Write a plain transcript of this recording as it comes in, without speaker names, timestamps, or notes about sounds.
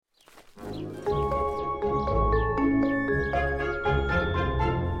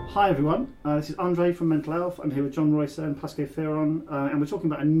Hi everyone, this is Andre from Mental Health. I'm here with John Roycer and Pascal Ferron, and we're talking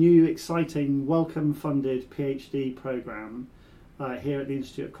about a new, exciting, Wellcome-funded PhD programme here at the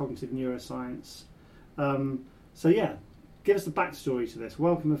Institute of Cognitive Neuroscience. Give us the backstory to this.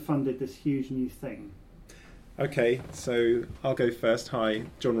 Wellcome have funded this huge new thing. Okay, so I'll go first. Hi,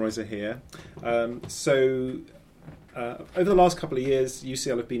 John Roycer here. Over the last couple of years,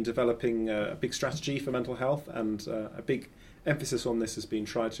 UCL have been developing a big strategy for mental health, and a big emphasis on this has been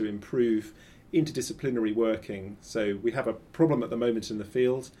trying to improve interdisciplinary working. So we have a problem at the moment in the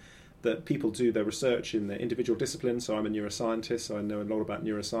field that people do their research in their individual disciplines. So I'm a neuroscientist, so I know a lot about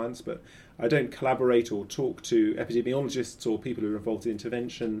neuroscience, but I don't collaborate or talk to epidemiologists or people who are involved in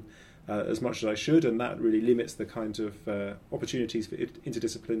intervention as much as I should, and that really limits the kind of opportunities for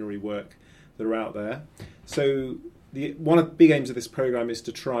interdisciplinary work that are out there. So one of the big aims of this programme is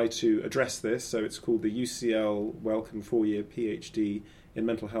to try to address this. So it's called the UCL Wellcome 4-year PhD in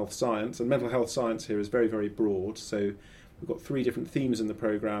Mental Health Science. And mental health science here is very, very broad. So we've got 3 different themes in the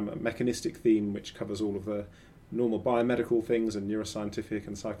programme. A mechanistic theme, which covers all of the normal biomedical things and neuroscientific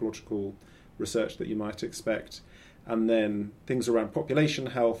and psychological research that you might expect. And then things around population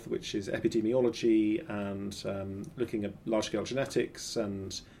health, which is epidemiology and looking at large-scale genetics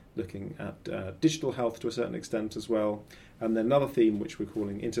and looking at digital health to a certain extent as well. And then another theme which we're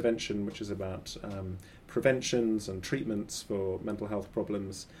calling intervention, which is about preventions and treatments for mental health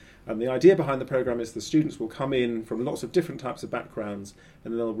problems. And the idea behind the programme is the students will come in from lots of different types of backgrounds,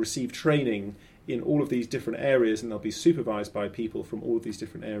 and they'll receive training in all of these different areas, and they'll be supervised by people from all of these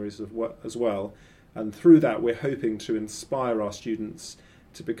different areas as well. And through that, we're hoping to inspire our students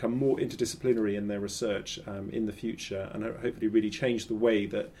to become more interdisciplinary in their research in the future, and hopefully really change the way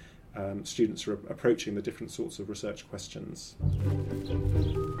that students are approaching the different sorts of research questions.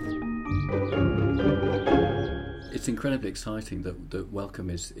 It's incredibly exciting that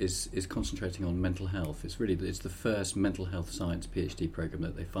Wellcome is concentrating on mental health. It's the first mental health science PhD program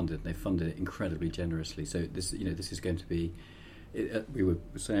that they funded. They funded it incredibly generously. So this is going to be. We were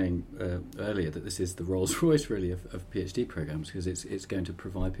saying earlier that this is the Rolls-Royce really of PhD programs, because it's going to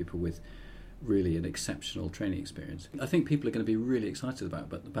provide people with really an exceptional training experience. I think people are going to be really excited about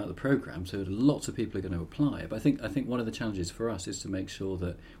the program, so lots of people are going to apply. But I think one of the challenges for us is to make sure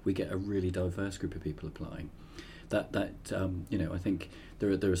that we get a really diverse group of people applying. I think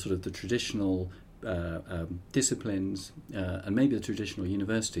there are sort of the traditional disciplines and maybe the traditional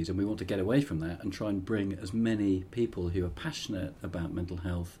universities, and we want to get away from that and try and bring as many people who are passionate about mental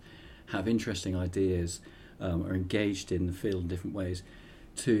health, have interesting ideas, are engaged in the field in different ways,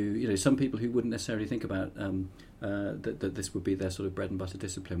 to some people who wouldn't necessarily think about that this would be their sort of bread and butter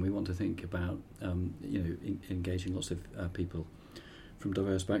discipline. We want to think about engaging lots of people from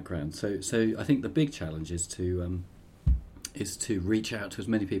diverse backgrounds. So I think the big challenge is to reach out to as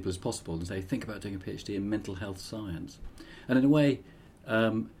many people as possible and say, think about doing a PhD in mental health science. And in a way,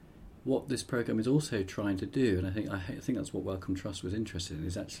 what this programme is also trying to do, and I think that's what Wellcome Trust was interested in,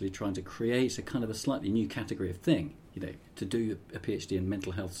 is actually trying to create a kind of a slightly new category of thing, to do a PhD in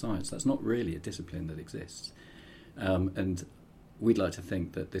mental health science. That's not really a discipline that exists. And we'd like to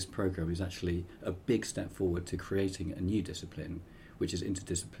think that this programme is actually a big step forward to creating a new discipline, which is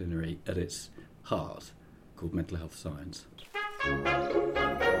interdisciplinary at its heart, called mental health science.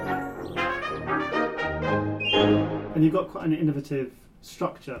 And you've got quite an innovative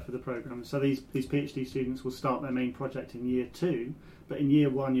structure for the programme. So these PhD students will start their main project in year 2, but in year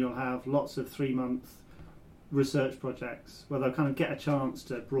 1 you'll have lots of 3-month research projects where they'll kind of get a chance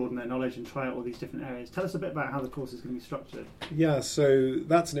to broaden their knowledge and try out all these different areas. Tell us a bit about how the course is going to be structured. Yeah, so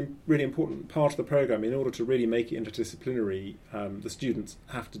that's a really important part of the programme. In order to really make it interdisciplinary, the students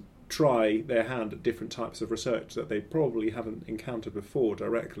have to try their hand at different types of research that they probably haven't encountered before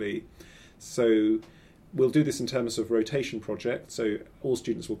directly. So we'll do this in terms of rotation projects. So all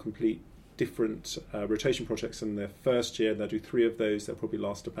students will complete different rotation projects in their first year. They'll do 3 of those. They'll probably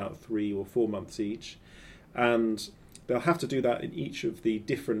last about 3 or 4 months each. And they'll have to do that in each of the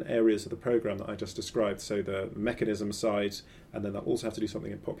different areas of the programme that I just described. So the mechanism side, and then they'll also have to do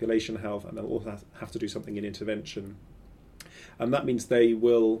something in population health, and they'll also have to do something in intervention. And that means they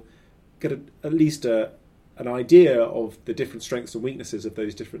will get at least an idea of the different strengths and weaknesses of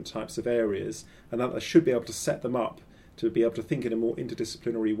those different types of areas, and that they should be able to set them up to be able to think in a more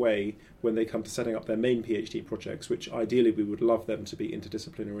interdisciplinary way when they come to setting up their main PhD projects, which ideally we would love them to be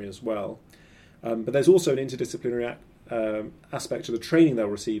interdisciplinary as well. But there's also an interdisciplinary aspect to the training they'll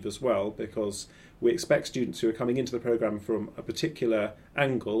receive as well, because we expect students who are coming into the programme from a particular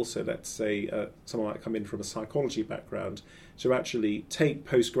angle, so let's say someone might come in from a psychology background, to actually take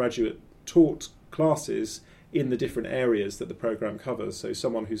postgraduate taught classes in the different areas that the programme covers. So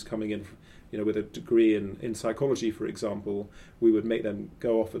someone who's coming in, with a degree in psychology, for example, we would make them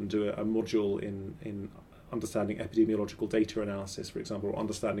go off and do a module in understanding epidemiological data analysis, for example, or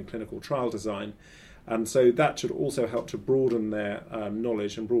understanding clinical trial design. And so that should also help to broaden their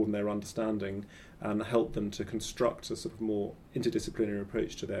knowledge and broaden their understanding and help them to construct a sort of more interdisciplinary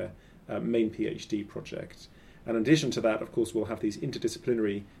approach to their main PhD project. And in addition to that, of course, we'll have these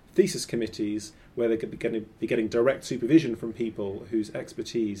interdisciplinary thesis committees where they could be getting direct supervision from people whose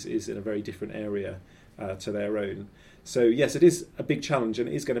expertise is in a very different area to their own. So yes, it is a big challenge, and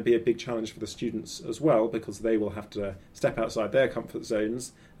it is going to be a big challenge for the students as well, because they will have to step outside their comfort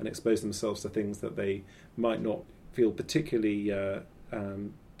zones and expose themselves to things that they might not feel particularly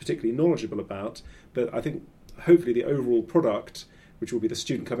knowledgeable about. But I think hopefully the overall product, which will be the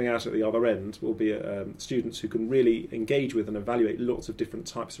student coming out at the other end, will be students who can really engage with and evaluate lots of different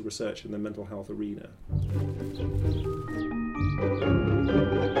types of research in the mental health arena.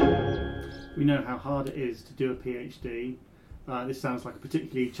 We know how hard it is to do a PhD. This sounds like a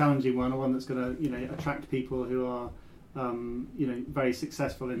particularly challenging one, or one that's going to attract people who are very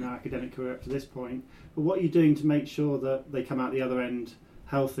successful in their academic career up to this point. But what are you doing to make sure that they come out the other end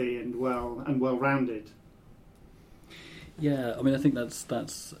healthy and well-rounded? Yeah, I mean, I think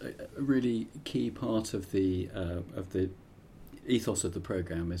that's a really key part of the ethos of the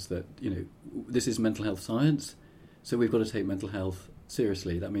programme, is that this is mental health science, so we've got to take mental health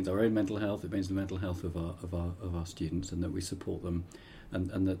seriously. That means our own mental health. It means the mental health of our students, and that we support them,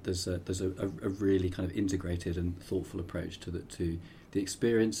 and that there's a really kind of integrated and thoughtful approach to the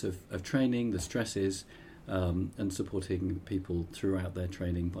experience of training, the stresses, and supporting people throughout their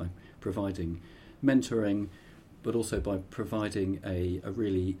training by providing mentoring, but also by providing a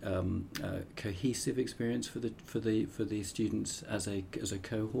really cohesive experience for the students as a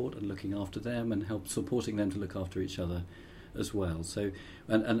cohort, and looking after them and supporting them to look after each other as well. So,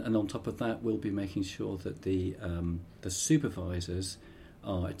 and on top of that, we'll be making sure that the supervisors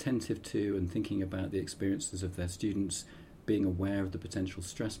are attentive to and thinking about the experiences of their students, being aware of the potential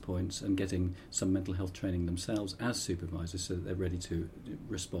stress points, and getting some mental health training themselves as supervisors, so that they're ready to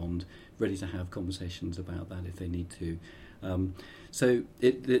respond, ready to have conversations about that if they need to. So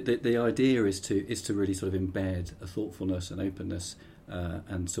the idea is to really sort of embed a thoughtfulness and openness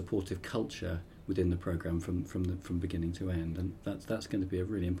and supportive culture within the programme from beginning to end, and that's going to be a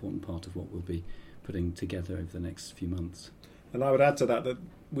really important part of what we'll be putting together over the next few months. And I would add to that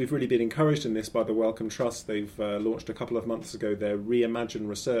we've really been encouraged in this by the Wellcome Trust. They've launched a couple of months ago their Reimagine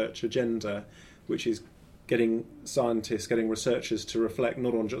Research agenda, which is getting scientists, getting researchers to reflect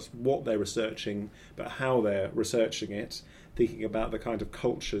not on just what they're researching, but how they're researching it, thinking about the kind of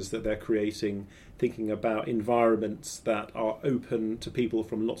cultures that they're creating, thinking about environments that are open to people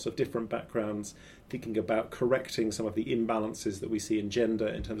from lots of different backgrounds, thinking about correcting some of the imbalances that we see in gender,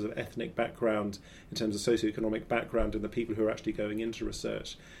 in terms of ethnic background, in terms of socioeconomic background in the people who are actually going into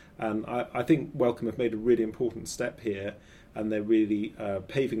research. And I think Wellcome have made a really important step here, and they're really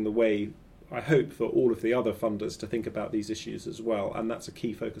paving the way, I hope, for all of the other funders to think about these issues as well, and that's a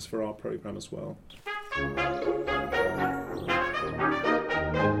key focus for our programme as well.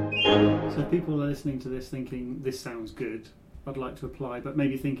 So people are listening to this thinking, this sounds good, I'd like to apply, but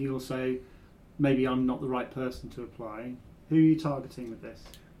maybe thinking also, maybe I'm not the right person to apply. Who are you targeting with this?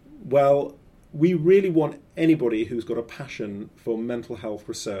 Well, we really want anybody who's got a passion for mental health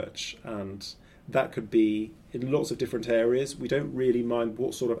research, and that could be in lots of different areas. We don't really mind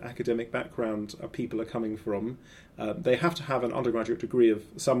what sort of academic background people are coming from. They have to have an undergraduate degree of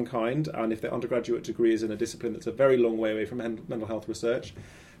some kind, and if their undergraduate degree is in a discipline that's a very long way away from mental health research,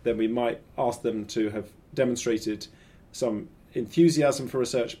 then we might ask them to have demonstrated some enthusiasm for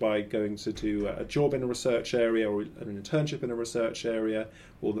research by going to do a job in a research area or an internship in a research area,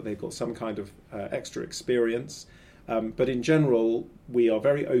 or that they've got some kind of extra experience. But in general, we are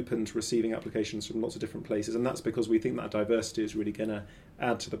very open to receiving applications from lots of different places, and that's because we think that diversity is really going to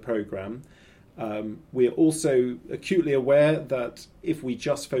add to the programme. We are also acutely aware that if we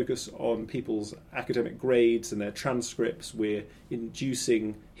just focus on people's academic grades and their transcripts, we're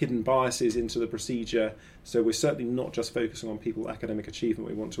inducing hidden biases into the procedure. So we're certainly not just focusing on people's academic achievement.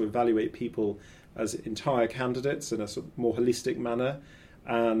 We want to evaluate people as entire candidates in a sort of more holistic manner.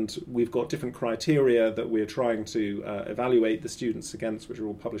 And we've got different criteria that we're trying to evaluate the students against, which are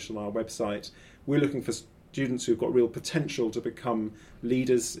all published on our website. We're looking for students who've got real potential to become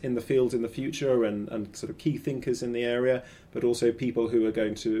leaders in the field in the future and sort of key thinkers in the area, but also people who are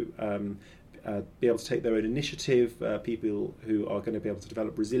going to be able to take their own initiative, people who are going to be able to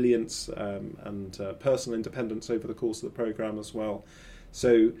develop resilience and personal independence over the course of the programme as well.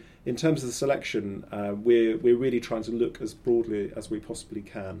 So in terms of the selection, we're really trying to look as broadly as we possibly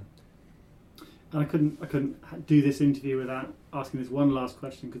can. And I couldn't do this interview without asking this one last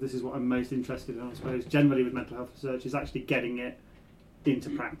question, because this is what I'm most interested in, I suppose, generally with mental health research, is actually getting it into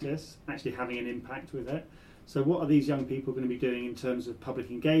practice, actually having an impact with it. So what are these young people going to be doing in terms of public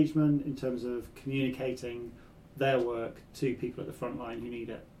engagement, in terms of communicating their work to people at the front line who need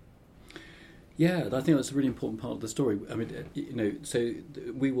it? Yeah, I think that's a really important part of the story. I mean, so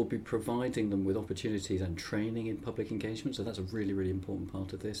we will be providing them with opportunities and training in public engagement, so that's a really, really important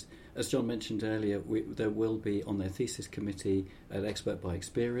part of this. As John mentioned earlier, there will be on their thesis committee an expert by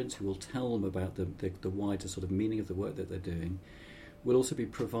experience who will tell them about the wider sort of meaning of the work that they're doing. We'll also be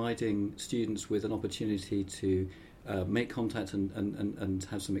providing students with an opportunity to make contact and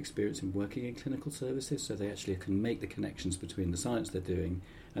have some experience in working in clinical services, so they actually can make the connections between the science they're doing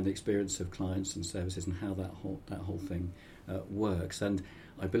and the experience of clients and services and how that whole thing works. And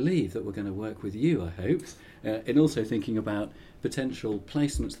I believe that we're going to work with you, I hope, in also thinking about potential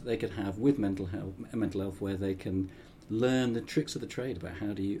placements that they could have with mental health, where they can learn the tricks of the trade about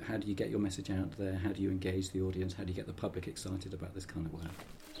how do you get your message out there, how do you engage the audience, how do you get the public excited about this kind of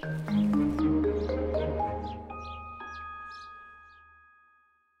work.